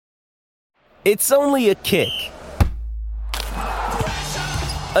It's only a kick,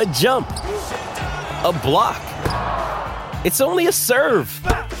 a jump, a block. It's only a serve.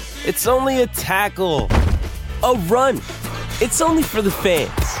 It's only a tackle, a run. It's only for the fans.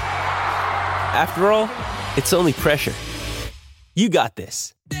 After all, it's only pressure. You got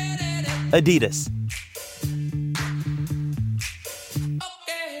this. Adidas.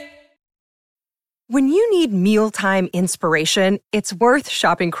 When you need mealtime inspiration, it's worth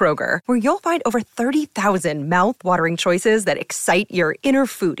shopping Kroger, where you'll find over 30,000 mouth-watering choices that excite your inner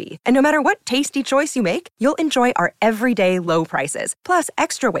foodie. And no matter what tasty choice you make, you'll enjoy our everyday low prices, plus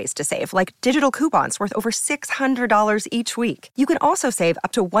extra ways to save, like digital coupons worth over $600 each week. You can also save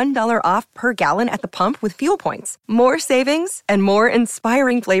up to $1 off per gallon at the pump with fuel points. More savings and more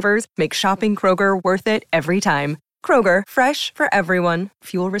inspiring flavors make shopping Kroger worth it every time. Kroger, fresh for everyone.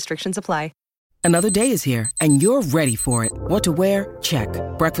 Fuel restrictions apply. Another day is here, and you're ready for it. What to wear? Check.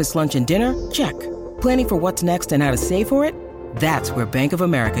 Breakfast, lunch, and dinner? Check. Planning for what's next and how to save for it? That's where Bank of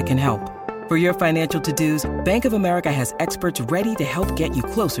America can help. For your financial to-dos, Bank of America has experts ready to help get you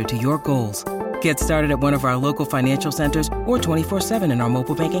closer to your goals. Get started at one of our local financial centers or 24/7 in our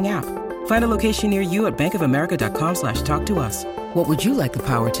mobile banking app. Find a location near you at bankofamerica.com/talktous. What would you like the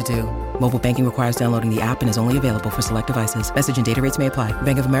power to do? Mobile banking requires downloading the app and is only available for select devices. Message and data rates may apply.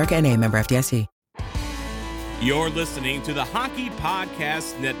 Bank of America N.A., member FDIC. You're listening to the Hockey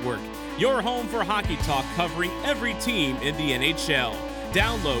Podcast Network, your home for hockey talk covering every team in the NHL.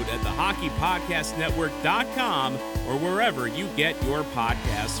 Download at thehockeypodcastnetwork.com or wherever you get your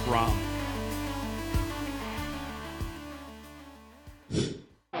podcasts from.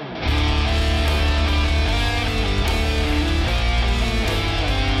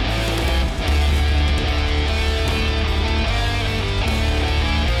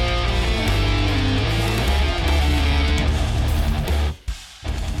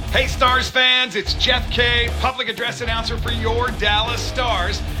 Hey Stars fans, it's Jeff K, public address announcer for your Dallas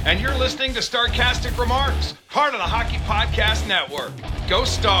Stars, and you're listening to Starcastic Remarks, part of the Hockey Podcast Network. Go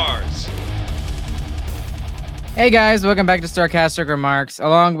Stars! Hey guys, welcome back to Starcastic Remarks,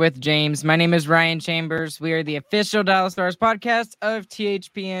 along with James. My name is Ryan Chambers. We are the official Dallas Stars podcast of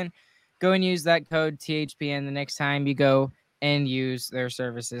THPN. Go and use that code THPN the next time you go and use their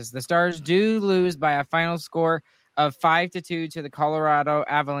services. The Stars do lose by a final score of 5-2 to the Colorado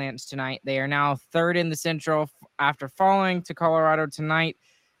Avalanche tonight. They are now third in the Central after falling to Colorado tonight.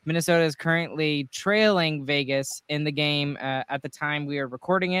 Minnesota is currently trailing Vegas in the game at the time we are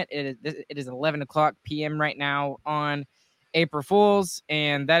recording it. It is 11 o'clock p.m. right now on April Fools,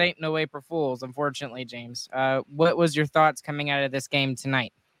 and that ain't no April Fools, unfortunately, James. What was your thoughts coming out of this game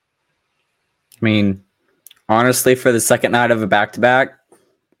tonight? I mean, honestly, for the second night of a back-to-back,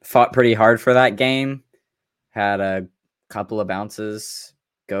 fought pretty hard for that game. Had a couple of bounces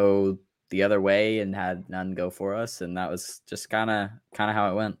go the other way and had none go for us, and that was just kind of how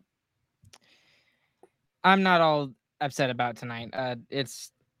it went. I'm not all upset about tonight. I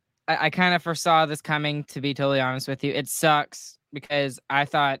kind of foresaw this coming, to be totally honest with you. It sucks because I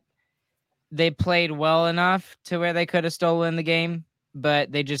thought they played well enough to where they could have stolen the game,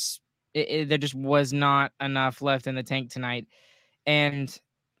 but there just was not enough left in the tank tonight, and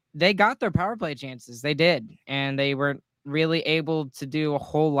they got their power play chances. They did. And they weren't really able to do a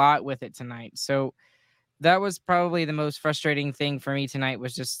whole lot with it tonight. So that was probably the most frustrating thing for me tonight,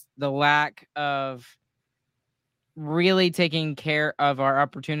 was just the lack of really taking care of our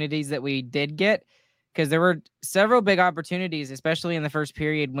opportunities that we did get. Because there were several big opportunities, especially in the first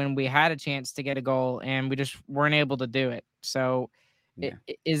period when we had a chance to get a goal and we just weren't able to do it. So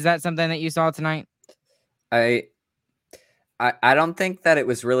is that something that you saw tonight? I don't think that it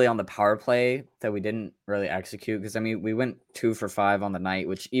was really on the power play that we didn't really execute, because, I mean, we went 2 for 5 on the night,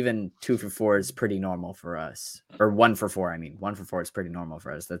 which even 2 for 4 is pretty normal for us. Or 1 for 4, I mean. 1 for 4 is pretty normal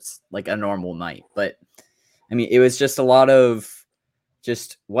for us. That's like a normal night. But, I mean, it was just a lot of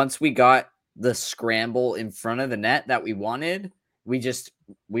just once we got the scramble in front of the net that we wanted, we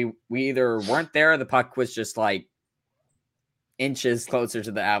either weren't there or the puck was just like inches closer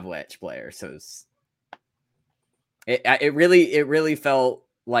to the Avalanche player. So it really felt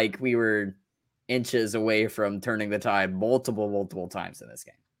like we were inches away from turning the tide multiple times in this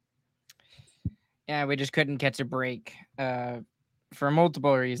game. Yeah, we just couldn't catch a break for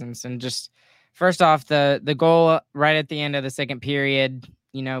multiple reasons. And just first off, the goal right at the end of the second period,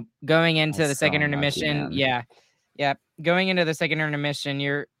 going into the second intermission. Yeah. Going into the second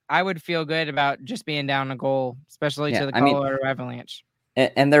intermission, I would feel good about just being down a goal, especially to the Colorado Avalanche.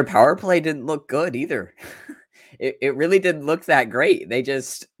 And their power play didn't look good either. It really didn't look that great. They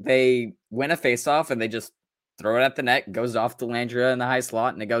win a faceoff and they just throw it at the net, goes off to Landria in the high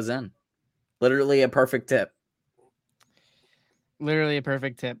slot, and it goes in. Literally a perfect tip. Literally a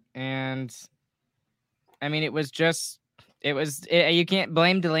perfect tip. And I mean, you can't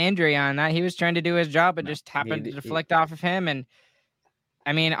blame DeLandre on that. He was trying to do his job, but just happened to deflect off of him. And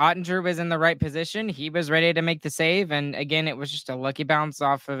I mean, Ottinger was in the right position. He was ready to make the save. And again, it was just a lucky bounce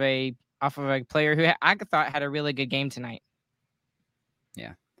off of a player who I thought had a really good game tonight.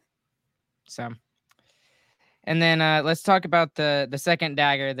 Yeah. So, and then let's talk about the second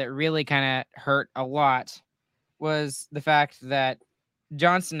dagger that really kind of hurt a lot was the fact that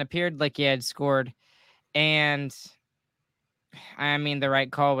Johnson appeared like he had scored, and I mean the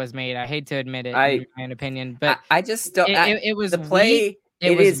right call was made. I hate to admit it, in my opinion, but I just don't. It was the play. Weak.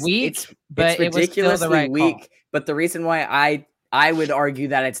 It was weak, but it was still the right weak. Call. But the reason why I would argue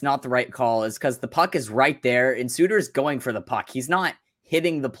that it's not the right call is because the puck is right there, and Suter's going for the puck. He's not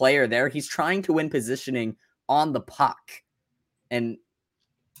hitting the player there. He's trying to win positioning on the puck, and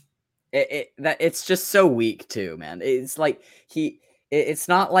it's just so weak too, man. It's like it's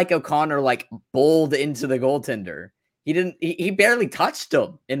not like O'Connor like bowled into the goaltender. He barely touched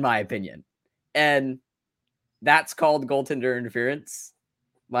him, in my opinion, and that's called goaltender interference.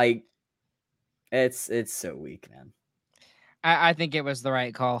 Like it's so weak, man. I think it was the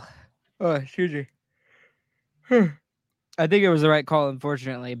right call. Oh, excuse me. I think it was the right call,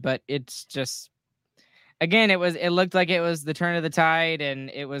 unfortunately, but it's just, again, it looked like it was the turn of the tide, and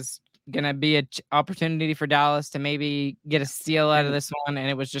it was gonna be an opportunity for Dallas to maybe get a steal out of this one, and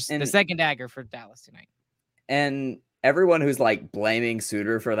it was just the second dagger for Dallas tonight. And everyone who's like blaming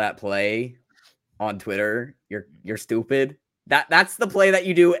Suter for that play on Twitter, you're stupid. That's the play that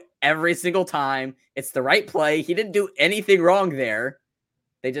you do every single time. It's the right play. He didn't do anything wrong there.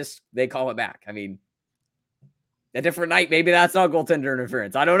 They call it back. I mean, a different night, maybe that's not goaltender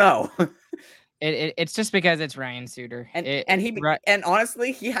interference. I don't know. It's just because it's Ryan Suter, and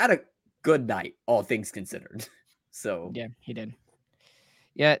honestly, he had a good night, all things considered. So yeah, he did.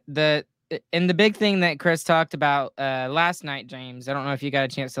 Yeah, the big thing that Chris talked about last night, James, I don't know if you got a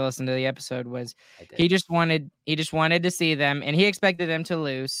chance to listen to the episode, was he just wanted to see them, and he expected them to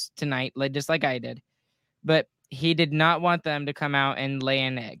lose tonight, just like I did. But he did not want them to come out and lay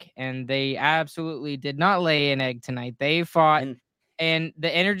an egg, and they absolutely did not lay an egg tonight. They fought, and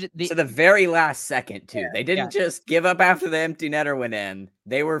the energy to the very last second too. They didn't just give up after the empty netter went in.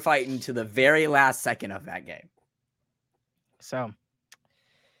 They were fighting to the very last second of that game. So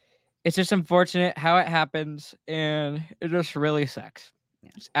it's just unfortunate how it happens, and it just really sucks.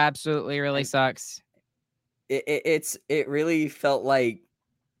 Yeah. It absolutely really sucks. It really felt like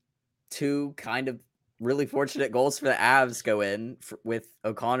two kind of really fortunate goals for the Avs go in with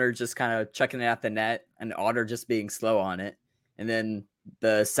O'Connor just kind of chucking it at the net and Otter just being slow on it. And then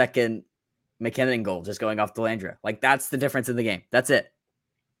the second McKinnon goal just going off DeLandre. Like, that's the difference in the game. That's it.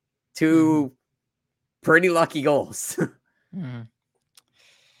 Two pretty lucky goals.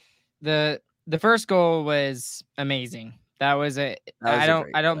 The first goal was amazing. I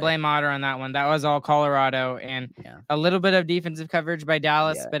don't blame Otter on that one. That was all Colorado, and a little bit of defensive coverage by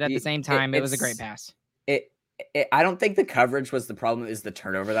Dallas, but at the same time, it was a great pass. I don't think the coverage was the problem. Is the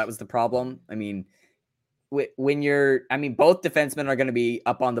turnover that was the problem? I mean, when both defensemen are going to be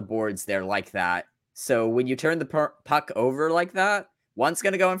up on the boards there like that. So when you turn the puck over like that, one's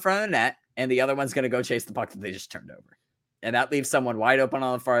going to go in front of the net, and the other one's going to go chase the puck that they just turned over. And that leaves someone wide open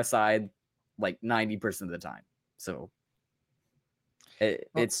on the far side like 90% of the time. So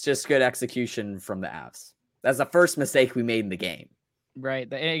it's just good execution from the Avs. That's the first mistake we made in the game.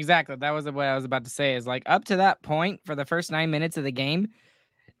 Right. Exactly. That was what I was about to say, is like up to that point for the first 9 minutes of the game,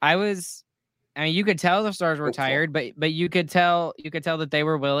 you could tell the Stars were tired, but you could tell that they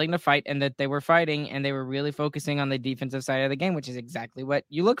were willing to fight, and that they were fighting, and they were really focusing on the defensive side of the game, which is exactly what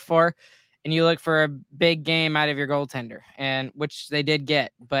you look for. And you look for a big game out of your goaltender, and which they did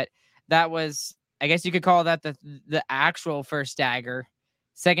get. But that was, I guess you could call that the actual first dagger.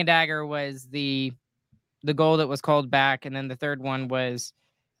 Second dagger was the goal that was called back, and then the third one was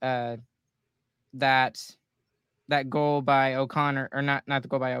that goal by O'Connor, or not the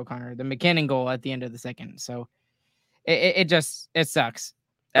goal by O'Connor, the McKinnon goal at the end of the second. So it sucks.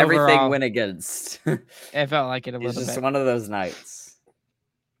 Everything overall, went against. It felt like it a little bit. It's just one of those nights.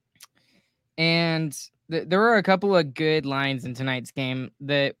 And there were a couple of good lines in tonight's game.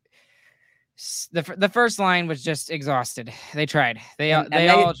 The first line was just exhausted. They tried. They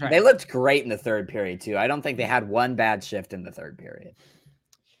all tried. They looked great in the third period too. I don't think they had one bad shift in the third period.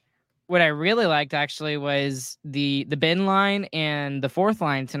 What I really liked actually was the bin line and the fourth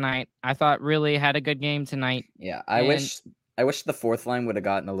line tonight. I thought really had a good game tonight. Yeah, I wish the fourth line would have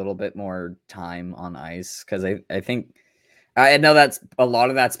gotten a little bit more time on ice, because I think I know that's a lot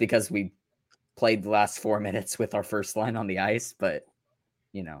of that's because we played the last 4 minutes with our first line on the ice, but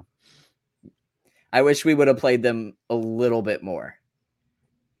I wish we would have played them a little bit more.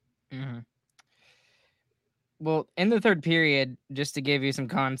 Mm-hmm. Well, in the third period, just to give you some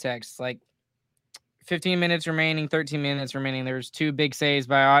context, like 15 minutes remaining, 13 minutes remaining, there was 2 big saves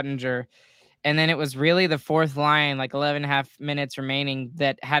by Ottinger. And then it was really the fourth line, like 11 and a half minutes remaining,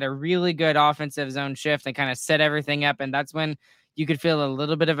 that had a really good offensive zone shift and kind of set everything up. And that's when you could feel a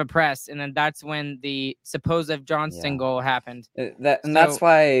little bit of a press. And then that's when the supposed Johnston goal happened. That's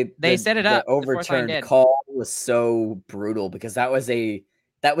why they set it up. The overturned call was so brutal, because that was a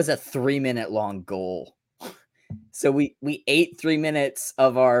 3-minute long goal. So we ate 3 minutes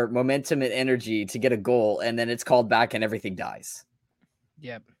of our momentum and energy to get a goal, and then it's called back and everything dies.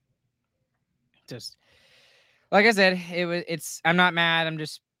 Yep. Just like I said, I'm not mad. I'm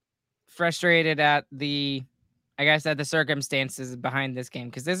just frustrated at the circumstances behind this game,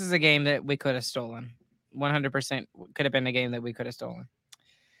 because this is a game that we could have stolen. 100% could have been a game that we could have stolen.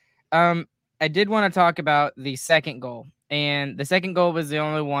 I did want to talk about the second goal, and the second goal was the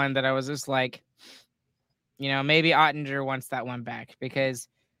only one that I was just like, maybe Ottinger wants that one back, because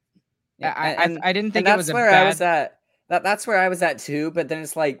I didn't think it was I was at. That's where I was at too, but then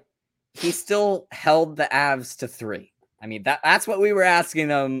it's like, he still held the Avs to 3. I mean, that's what we were asking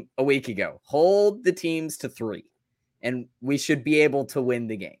them a week ago. Hold the teams to 3, and we should be able to win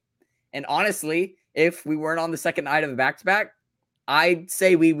the game. And honestly, if we weren't on the second night of the back-to-back, I'd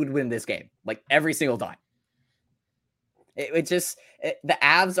say we would win this game, like every single time. The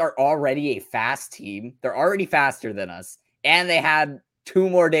Avs are already a fast team. They're already faster than us, and they had 2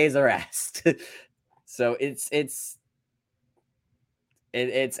 more days of rest. So it's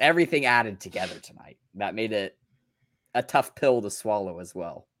everything added together tonight that made it a tough pill to swallow as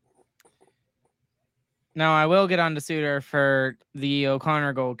well. Now, I will get on to Suter for the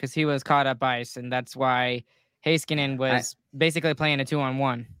O'Connor goal, because he was caught up ice, and that's why Heiskanen was basically playing a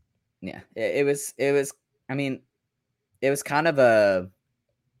 2-on-1. Yeah, it was. I mean, it was kind of a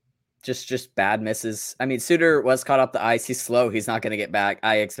just bad misses. I mean, Suter was caught up the ice. He's slow. He's not going to get back.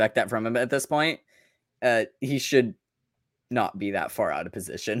 I expect that from him at this point. He should not be that far out of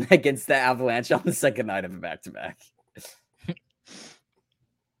position against the Avalanche on the second night of a back-to-back.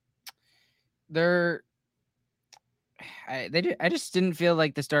 I just didn't feel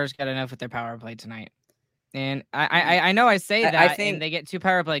like the Stars got enough with their power play tonight. And I know I say that, I think, and they get 2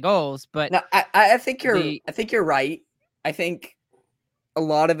 power play goals, but no, I think you're right. I think a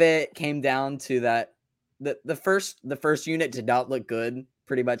lot of it came down to that the first unit did not look good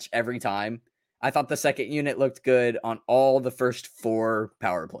pretty much every time. I thought the second unit looked good on all the first 4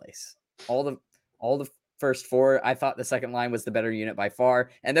 power plays. All the first 4. I thought the second line was the better unit by far,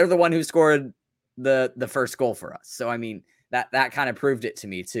 and they're the one who scored the first goal for us. So I mean, that kind of proved it to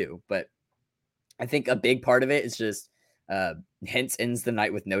me too. But I think a big part of it is just Hintz ends the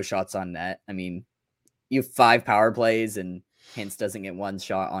night with no shots on net. I mean, you have 5 power plays and Hintz doesn't get 1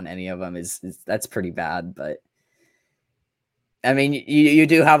 shot on any of them. That's pretty bad. But I mean, you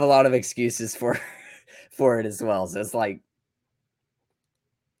do have a lot of excuses for it as well. So it's like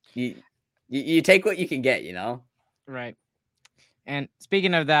you take what you can get, Right. And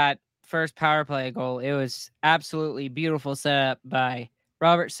speaking of that first power play goal, it was absolutely beautiful setup by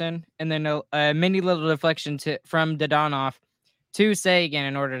Robertson, and then a mini little deflection from Dadonov to Sagan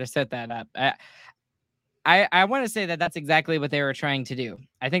in order to set that up. I want to say that that's exactly what they were trying to do.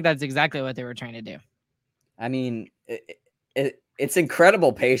 I think that's exactly what they were trying to do. I mean, it's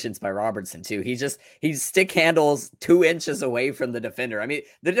incredible patience by Robertson too. He stick handles 2 inches away from the defender. I mean,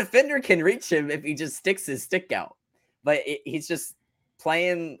 the defender can reach him if he just sticks his stick out, but he's just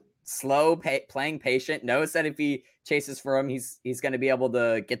playing slow, playing patient, knows that if he chases for him, he's going to be able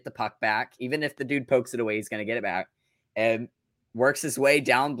to get the puck back. Even if the dude pokes it away, he's going to get it back, and works his way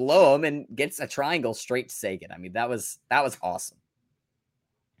down below him and gets a triangle straight to Sagan. I mean, that was awesome.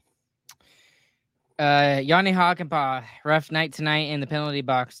 Yanni Hakanpää, rough night tonight in the penalty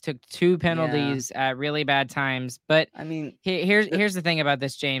box, took 2 penalties at really bad times. But I mean, here's the thing about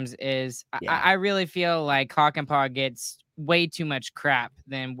this, James, is I really feel like Hakanpää gets way too much crap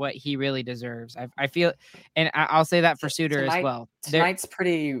than what he really deserves. I feel, and I'll say that for Suter as well. Tonight's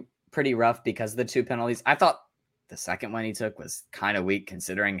pretty rough because of the 2 penalties. I thought the second one he took was kind of weak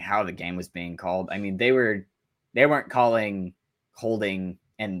considering how the game was being called. I mean, they weren't calling holding,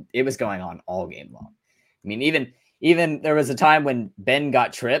 and it was going on all game long. I mean, even there was a time when Ben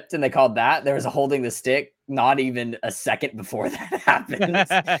got tripped and they called that. There was a holding the stick not even a second before that happened.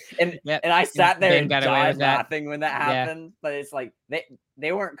 And I sat there and died laughing when that happened. But it's like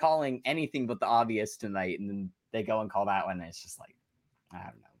they weren't calling anything but the obvious tonight, and then they go and call that one, and it's just like, I don't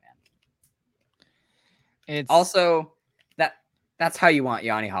know, man. It's Also, that's how you want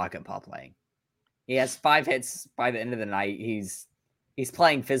Yanni Hakanpää playing. He has 5 hits by the end of the night. He's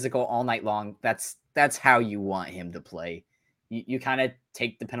playing physical all night long. That's how you want him to play. You kind of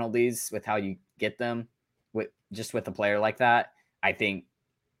take the penalties with how you get them with a player like that. I think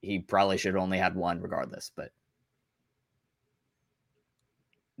he probably should have only had one regardless, but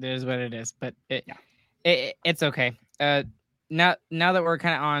it is what it is. But it's okay. Now that we're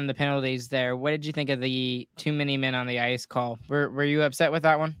kind of on the penalties there, what did you think of the too many men on the ice call? Were you upset with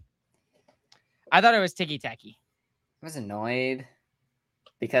that one? I thought it was ticky-tacky. I was annoyed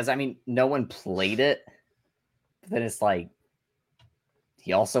because, I mean, no one played it. But then it's like,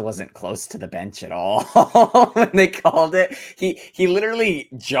 he also wasn't close to the bench at all when they called it. He literally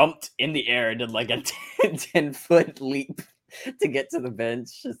jumped in the air and did like a 10-foot leap to get to the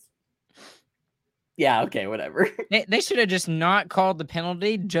bench. Yeah, okay, whatever. They should have just not called the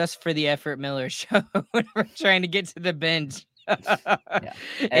penalty just for the effort Miller showed when we're trying to get to the bench. Yeah.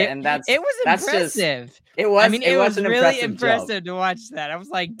 And it was impressive. Just, it was. I mean, it was really impressive to watch that. I was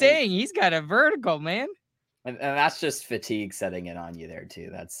like, dang, he's got a vertical, man. And that's just fatigue setting it on you there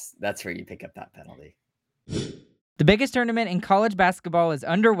too. That's where you pick up that penalty. The biggest tournament in college basketball is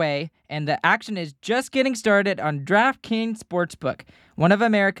underway, and the action is just getting started on DraftKings Sportsbook, one of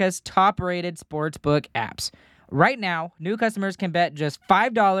America's top-rated sportsbook apps. Right now, new customers can bet just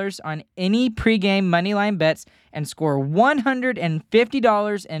 $5 on any pregame moneyline bets and score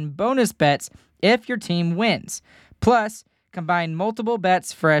 $150 in bonus bets if your team wins. Plus, combine multiple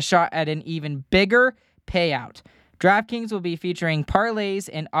bets for a shot at an even bigger payout. DraftKings will be featuring parlays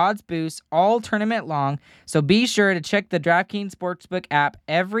and odds boosts all tournament long, so be sure to check the DraftKings Sportsbook app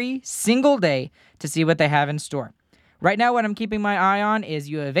every single day to see what they have in store. Right now, what I'm keeping my eye on is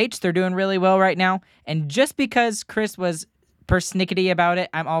U of H. They're doing really well right now, and just because Chris was persnickety about it,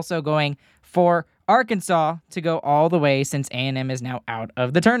 I'm also going for Arkansas to go all the way since A&M is now out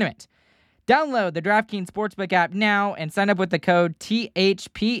of the tournament. Download the DraftKings Sportsbook app now and sign up with the code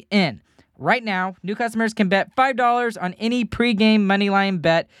THPN. Right now, new customers can bet $5 on any pregame moneyline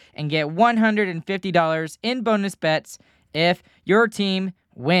bet and get $150 in bonus bets if your team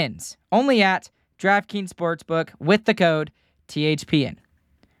wins. Only at DraftKings Sportsbook with the code THPN.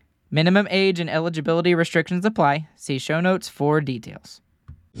 Minimum age and eligibility restrictions apply. See show notes for details.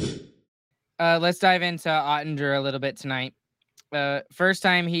 Let's dive into Ottinger a little bit tonight. First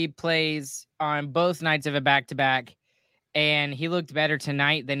time he plays on both nights of a back-to-back. And he looked better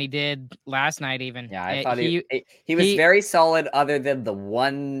tonight than he did last night even. Yeah, I thought he was very solid other than the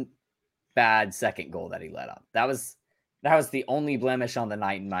one bad second goal that he let up. That was the only blemish on the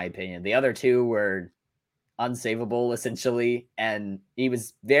night, in my opinion. The other two were unsavable, essentially. And he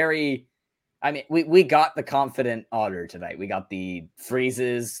was very... I mean, we got the confident Otter tonight. We got the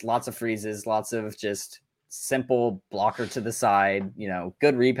lots of just simple blocker to the side,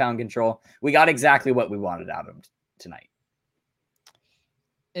 good rebound control. We got exactly what we wanted out of him tonight.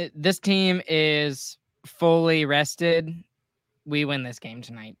 This team is fully rested. We win this game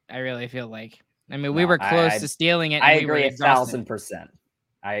tonight. I really feel like. I mean, we were close to stealing it. I agree 1,000%.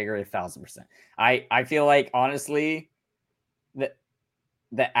 I agree 1,000%. I feel like, honestly, the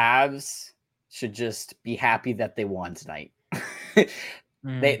Avs should just be happy that they won tonight.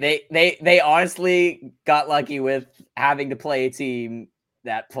 They honestly got lucky with having to play a team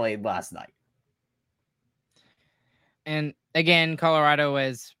that played last night. And again, Colorado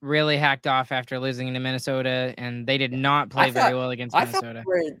was really hacked off after losing to Minnesota, and they did not play very well against Minnesota. I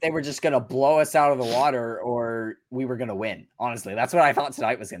thought they were just going to blow us out of the water, or we were going to win. Honestly, that's what I thought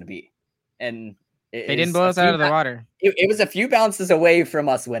tonight was going to be. And they didn't blow us out of the water. It was a few bounces away from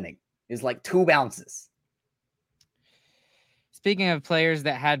us winning. It was like 2 bounces. Speaking of players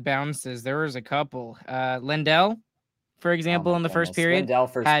that had bounces, there was a couple. Lindell, for example, in the first period, Lindell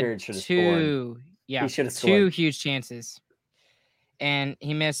first period should have scored. Yeah, 2 huge chances. And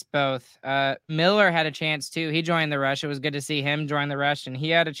he missed both. Miller had a chance too. He joined the rush. It was good to see him join the rush, and he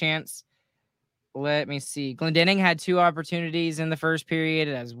had a chance. Let me see. Glendening had 2 opportunities in the first period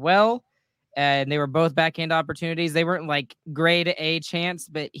as well. And they were both backhand opportunities. They weren't like grade A chance,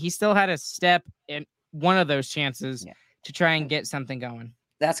 but he still had a step in one of those chances to try and get something going.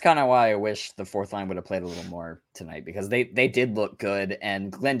 That's kind of why I wish the fourth line would have played a little more tonight, because they did look good,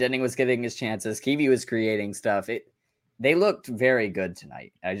 and Glendening was getting his chances. Kiwi was creating stuff. They looked very good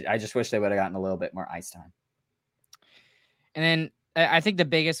tonight. I just wish they would have gotten a little bit more ice time. And then I think the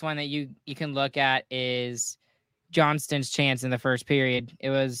biggest one that you can look at is Johnston's chance in the first period.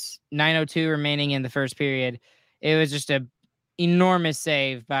 It was 9:02 remaining in the first period. It was just a enormous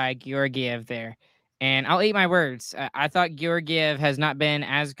save by Georgiev there. And I'll eat my words. I thought Georgiev has not been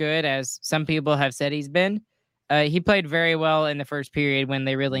as good as some people have said he's been. He played very well in the first period when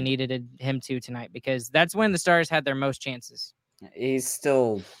they really needed him to tonight, because that's when the Stars had their most chances. He's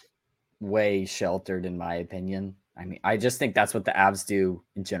still way sheltered, in my opinion. I mean, I just think that's what the Avs do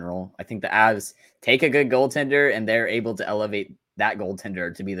in general. I think the Avs take a good goaltender and they're able to elevate that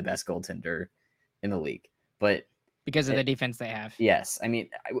goaltender to be the best goaltender in the league. But because of the defense they have. Yes. I mean,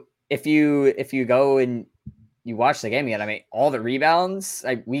 if you go and you watch the game again, I mean, all the rebounds,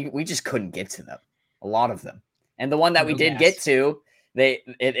 we just couldn't get to them, a lot of them. And the one that we did get to,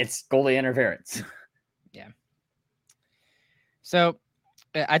 it's goalie interference. Yeah. So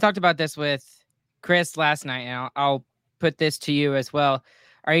I talked about this with Chris last night, and I'll put this to you as well.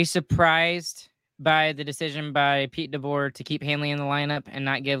 Are you surprised by the decision by Pete DeBoer to keep Hanley in the lineup and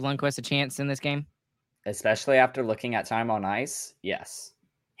not give Lundqvist a chance in this game? Especially after looking at time on ice, yes.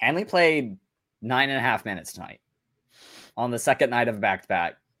 Hanley played 9.5 minutes tonight on the second night of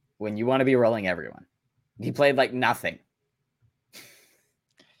back-to-back when you want to be rolling everyone. He played like nothing.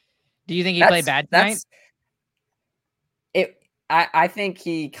 Do you think he played bad tonight? I think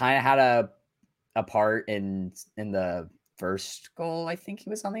he kind of had a part in the first goal I think he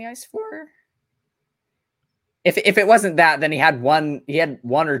was on the ice for. If it wasn't that, then he had one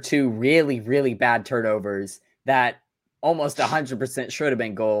or two really, really bad turnovers that almost 100% should have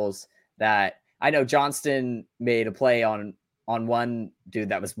been goals. That I know Johnston made a play on one dude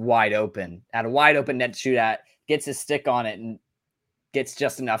that was wide open, had a wide open net to shoot at, gets his stick on it and gets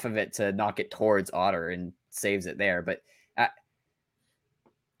just enough of it to knock it towards Otter and saves it there. But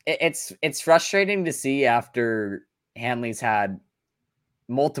it's frustrating to see after Hanley's had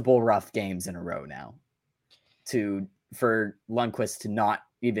multiple rough games in a row now for Lundqvist to not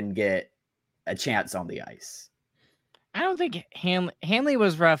even get a chance on the ice. I don't think Hanley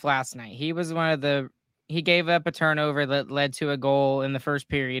was rough last night. He was he gave up a turnover that led to a goal in the first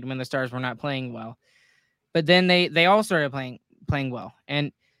period when the Stars were not playing well. But then they all started playing well.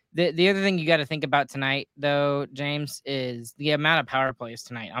 And the other thing you got to think about tonight, though, James, is the amount of power plays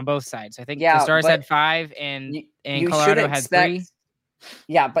tonight on both sides. I think the Stars had 5 and Colorado had 3.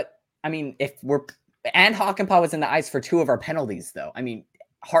 Yeah, but I mean, and Hakanpää was in the ice for 2 of our penalties, though. I mean,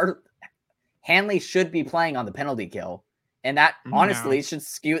 Hanley should be playing on the penalty kill, and that honestly should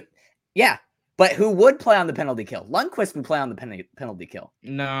skew it. Yeah, but who would play on the penalty kill? Lundqvist would play on the penalty kill.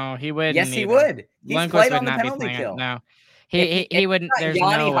 No, he wouldn't. Yes, he would. He's Lundqvist played would on the not penalty be kill. No, he wouldn't. There's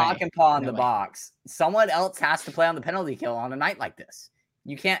Yanni no way. Hakanpää on the box. Someone else has to play on the penalty kill on a night like this.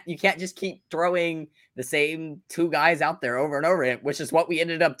 You can't just keep throwing the same 2 guys out there over and over, which is what we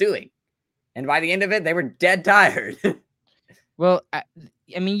ended up doing. And by the end of it, they were dead tired. Well, I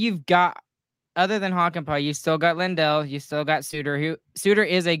mean, you've got, other than Hakanpää, you still got Lindell, you still got Suter. Suter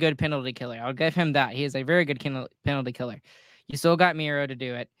is a good penalty killer. I'll give him that. He is a very good penalty killer. You still got Miro to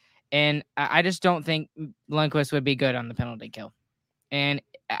do it. And I just don't think Lundqvist would be good on the penalty kill. And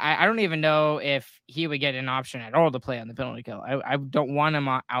I don't even know if he would get an option at all to play on the penalty kill. I don't want him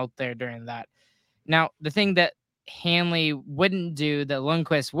out there during that. Now, the thing that Hanley wouldn't do that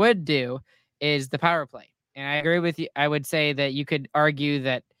Lundqvist would do is the power play. And I agree with you. I would say that you could argue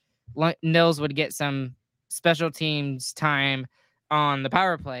that Nils would get some special teams time on the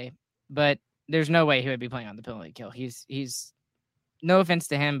power play, but there's no way he would be playing on the penalty kill. He's no offense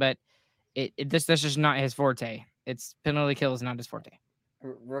to him, but that's just not his forte. It's penalty kill is not his forte.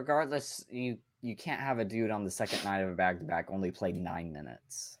 Regardless, you can't have a dude on the second night of a back-to-back only play 9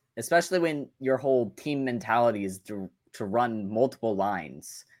 minutes, especially when your whole team mentality is to run multiple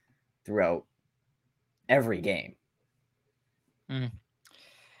lines throughout every game.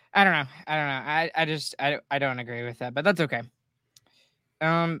 I don't know. I don't agree with that, but that's okay.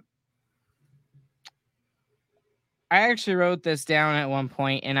 I actually wrote this down at one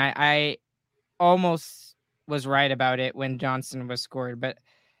point, and I almost was right about it when Johnson was scored, but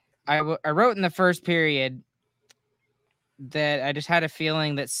I wrote in the first period that I just had a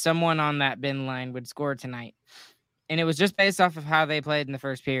feeling that someone on that bin line would score tonight. And it was just based off of how they played in the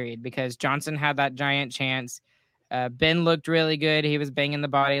first period, because Johnson had that giant chance. Ben looked really good. He was banging the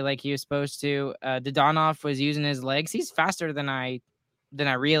body like he was supposed to. Dodonov was using his legs. He's faster than I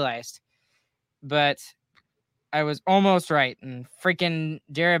realized. But I was almost right. And freaking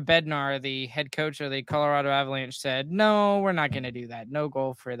Jared Bednar, the head coach of the Colorado Avalanche, said, no, we're not going to do that. No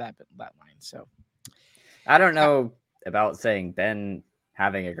goal for that line. So I don't know about saying Ben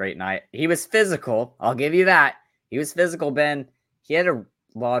having a great night. He was physical. I'll give you that. He was physical, Ben. He had a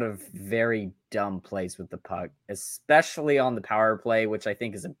lot of very dumb plays with the puck, especially on the power play, which I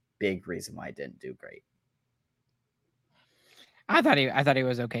think is a big reason why I didn't do great. I thought he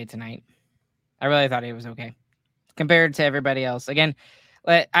was okay tonight. I really thought he was okay compared to everybody else. Again,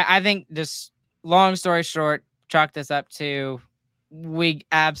 I think just long story short, chalk this up to we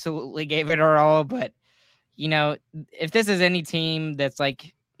absolutely gave it our all. But, if this is any team that's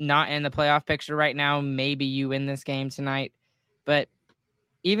like not in the playoff picture right now, maybe you win this game tonight. But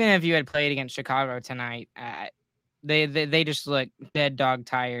even if you had played against Chicago tonight, they just look dead dog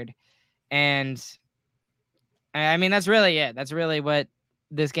tired. And I mean, that's really it. That's really what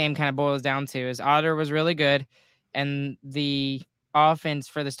this game kind of boils down to is Otter was really good. And the offense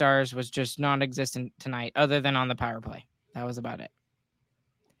for the Stars was just non-existent tonight, other than on the power play. That was about it.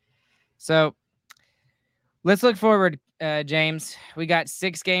 So let's look forward, James. We got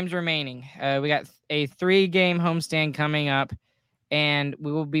 6 games remaining. We got a 3-game homestand coming up, and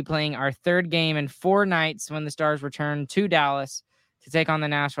we will be playing our 3rd game in 4 nights when the Stars return to Dallas to take on the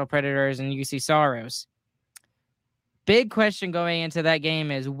Nashville Predators and UC Soros. Big question going into that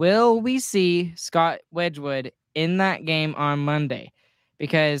game is, will we see Scott Wedgwood in that game on Monday?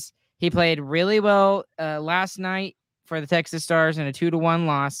 Because he played really well last night for the Texas Stars in a 2-1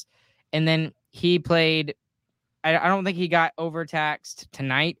 loss. And then he played, I don't think he got overtaxed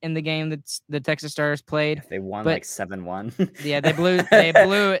tonight in the game that the Texas Stars played. They won like 7-1. Yeah,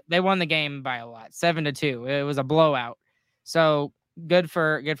 they won the game by a lot, 7-2. It was a blowout. So good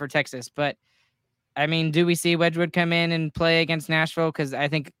for Texas. But I mean, do we see Wedgwood come in and play against Nashville? Because I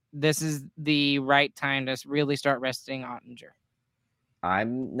think this is the right time to really start resting Ottinger.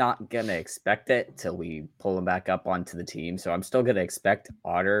 I'm not going to expect it till we pull him back up onto the team. So I'm still going to expect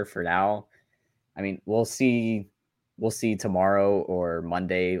Otter for now. I mean, we'll see tomorrow or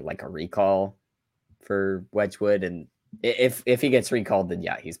Monday, like a recall for Wedgwood. And if he gets recalled, then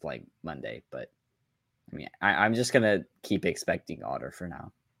yeah, he's playing Monday. But I mean, I'm just going to keep expecting Otter for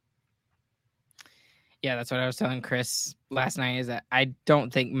now. Yeah, that's what I was telling Chris last night, is that I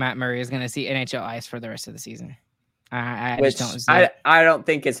don't think Matt Murray is going to see NHL ice for the rest of the season. I just don't see it. I don't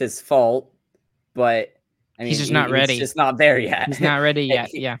think it's his fault, but I mean, he's just not ready. He's just not there yet. He's not ready yet.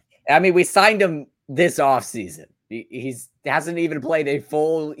 Yeah. I mean, we signed him this offseason. He hasn't even played a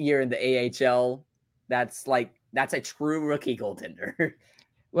full year in the AHL. That's a true rookie goaltender.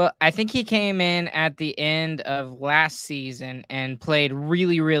 Well, I think he came in at the end of last season and played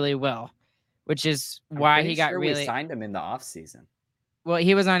really, really well, which is why he got really. We signed him in the offseason. Well,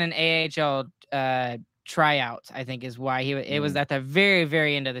 he was on an AHL tryout, I think, is why it was at the very,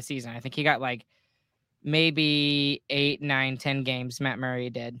 very end of the season. I think he got like maybe 8, 9, 10 games. Matt Murray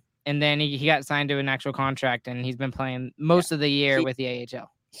did, and then he got signed to an actual contract, and he's been playing most of the year with the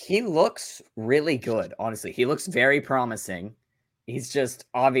AHL. He looks really good, honestly. He looks very promising. He's just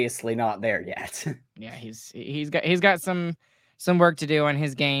obviously not there yet. Yeah, he's got some work to do on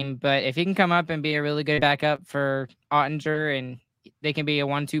his game, but if he can come up and be a really good backup for Ottinger and they can be a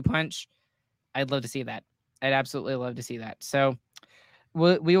 1-2 punch, I'd love to see that. I'd absolutely love to see that. So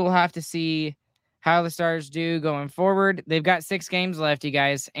we will have to see how the Stars do going forward. They've got 6 games left, you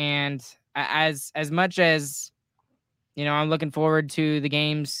guys, and as much as I'm looking forward to the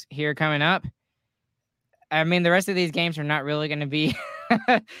games here coming up. I mean, the rest of these games are not really going to be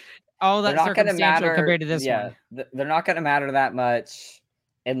all that circumstantial compared to this one. They're not going to matter that much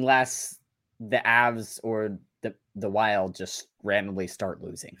unless the Avs or the Wild just randomly start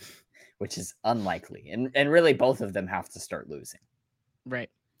losing, which is unlikely. And really both of them have to start losing. Right.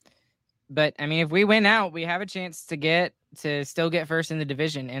 But I mean, if we win out, we have a chance to still get first in the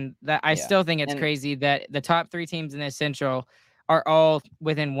division. And that I still think it's crazy that the top 3 teams in the Central are all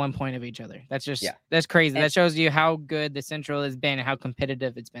within 1 point of each other. That's just that's crazy. That shows you how good the Central has been and how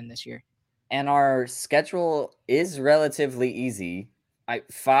competitive it's been this year. And our schedule is relatively easy.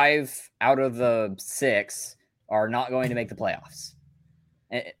 5 out of the 6 are not going to make the playoffs.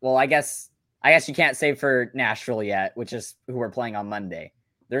 Well, I guess you can't say for Nashville yet, which is who we're playing on Monday.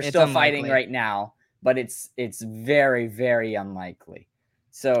 They're still fighting right now, but it's very, very unlikely.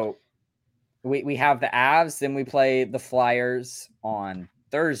 So we have the Avs, then we play the Flyers on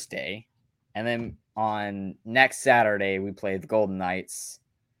Thursday, and then on next Saturday we play the Golden Knights,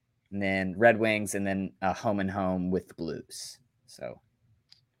 and then Red Wings, and then a home and home with the Blues. So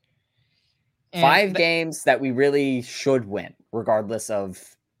 5 games that we really should win, regardless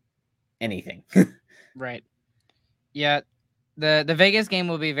of anything. Right. Yeah. The Vegas game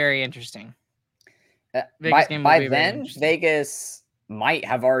will be very interesting. By then, Vegas might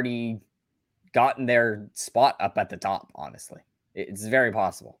have already gotten their spot up at the top, honestly. It's very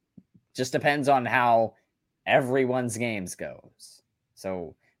possible. Just depends on how everyone's games goes.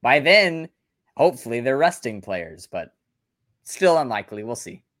 So by then, hopefully they're resting players, but still unlikely. We'll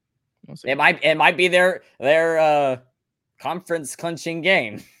see. It might be their conference clinching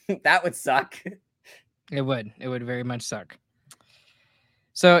game. That would suck. It would. It would very much suck.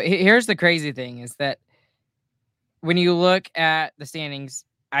 So here's the crazy thing is that when you look at the standings,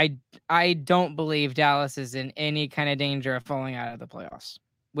 I don't believe Dallas is in any kind of danger of falling out of the playoffs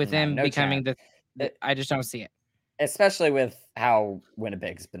with them becoming I just don't see it. Especially with how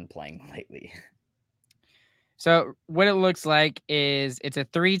Winnipeg's been playing lately. So what it looks like is it's a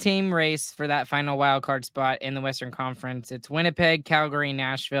 3-team race for that final wild card spot in the Western Conference. It's Winnipeg, Calgary,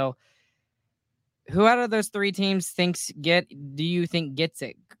 Nashville. Who out of those 3 teams do you think gets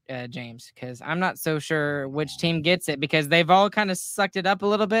it, James? Because I'm not so sure which team gets it because they've all kind of sucked it up a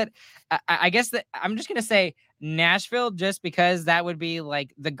little bit. I guess that I'm just going to say Nashville just because that would be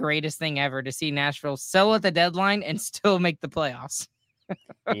like the greatest thing ever to see Nashville sell at the deadline and still make the playoffs.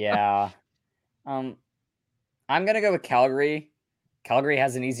 Yeah. I'm going to go with Calgary. Calgary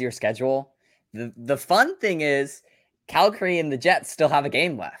has an easier schedule. The fun thing is Calgary and the Jets still have a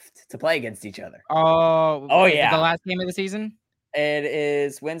game left to play against each other. Oh yeah. The last game of the season? It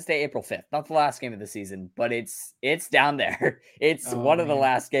is Wednesday, April 5th. Not the last game of the season, but it's down there. It's one of the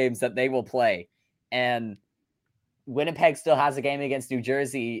last games that they will play. And Winnipeg still has a game against New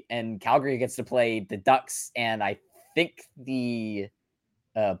Jersey, and Calgary gets to play the Ducks and I think the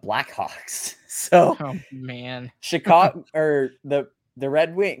Blackhawks. So, oh man, Chicago or the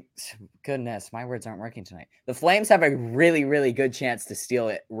Red Wings. Goodness, my words aren't working tonight. The Flames have a really, really good chance to steal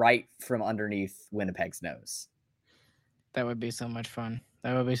it right from underneath Winnipeg's nose. That would be so much fun.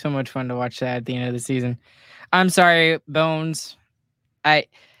 That would be so much fun to watch that at the end of the season. I'm sorry, Bones. I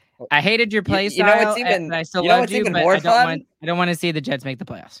hated your play style. And I still love you, but I don't want to see the Jets make the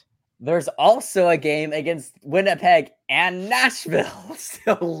playoffs. There's also a game against Winnipeg and Nashville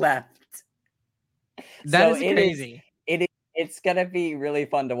still left. That is crazy. It's gonna be really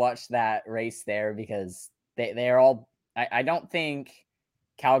fun to watch that race there because they're all. I don't think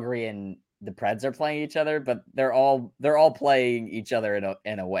Calgary and the Preds are playing each other, but they're all playing each other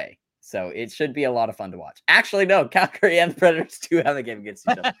in a way. So it should be a lot of fun to watch. Actually, no, Calgary and the Predators do have a game against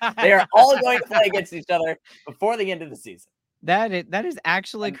each other. They are all going to play against each other before the end of the season. That is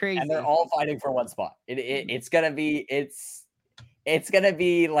actually crazy. And they're all fighting for one spot. It's gonna be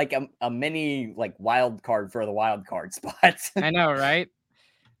like a mini like wild card for the wild card spot. I know, right?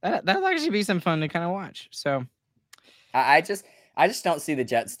 That'll actually be some fun to kind of watch. So I just don't see the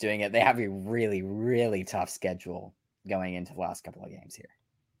Jets doing it. They have a really, really tough schedule going into the last couple of games here.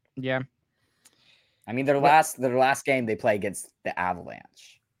 Yeah. I mean, their last game they play against the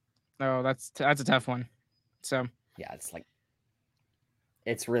Avalanche. Oh, that's a tough one. So yeah,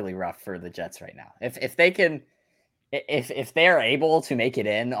 it's really rough for the Jets right now. If they can, if they are able to make it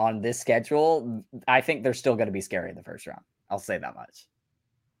in on this schedule, I think they're still going to be scary in the first round. I'll say that much.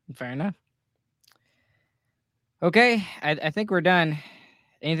 Fair enough. Okay, I think we're done.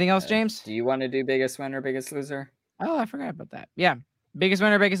 Anything else, James? Do you want to do biggest winner, biggest loser? Oh, I forgot about that. Yeah, biggest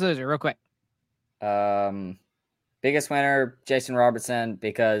winner, biggest loser, real quick. Biggest winner, Jason Robertson,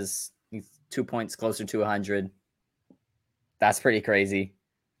 because he's 2 points closer to 100. That's pretty crazy.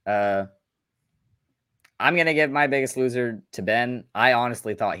 I'm going to give my biggest loser to Ben. I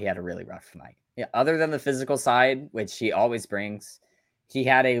honestly thought he had a really rough night. Yeah, other than the physical side, which he always brings, he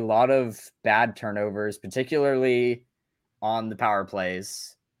had a lot of bad turnovers, particularly on the power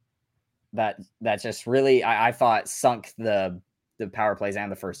plays that just really, I thought, sunk the power plays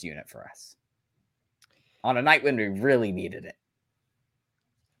and the first unit for us on a night when we really needed it.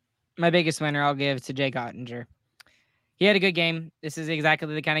 My biggest winner I'll give to Jake Ottinger. He had a good game. This is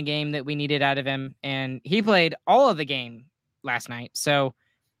exactly the kind of game that we needed out of him. And he played all of the game last night. So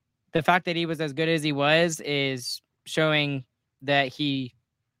the fact that he was as good as he was is showing that he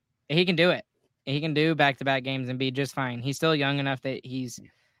can do it. He can do back-to-back games and be just fine. He's still young enough that he's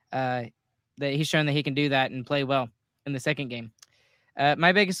shown that he can do that and play well in the second game.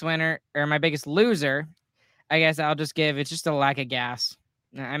 My biggest winner or my biggest loser, I guess I'll just give, it's just a lack of gas.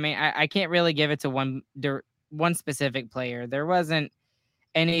 I mean, I can't really give it to one specific player. There wasn't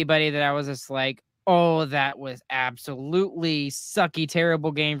anybody that I was just like, oh, that was absolutely sucky,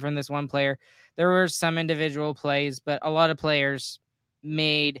 terrible game from this one player. There were some individual plays, but a lot of players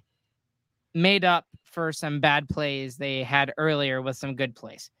made up for some bad plays they had earlier with some good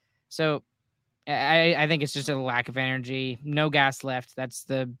plays. So I think it's just a lack of energy, no gas left. That's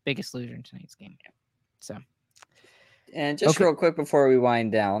the biggest loser in tonight's game. So. And just real quick before we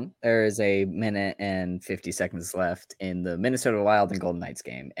wind down, there is a minute and 50 seconds left in the Minnesota Wild and Golden Knights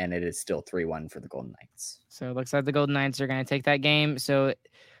game, and it is still 3-1 for the Golden Knights. So it looks like the Golden Knights are going to take that game. So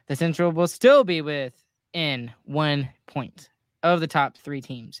the Central will still be within 1 point of the top three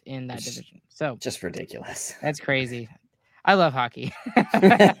teams in that division. So just ridiculous. That's crazy. I love hockey.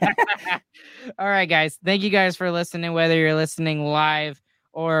 All right, guys. Thank you guys for listening, whether you're listening live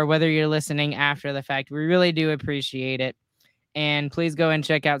or whether you're listening after the fact. We really do appreciate it. And please go and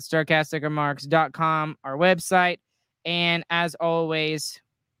check out sarcasticremarks.com, our website. And as always,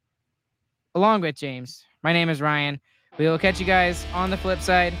 along with James, my name is Ryan. We will catch you guys on the flip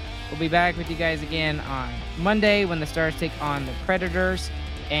side. We'll be back with you guys again on Monday when the Stars take on the Predators.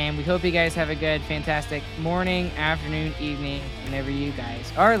 And we hope you guys have a good, fantastic morning, afternoon, evening, whenever you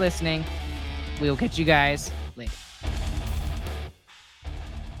guys are listening. We will catch you guys later.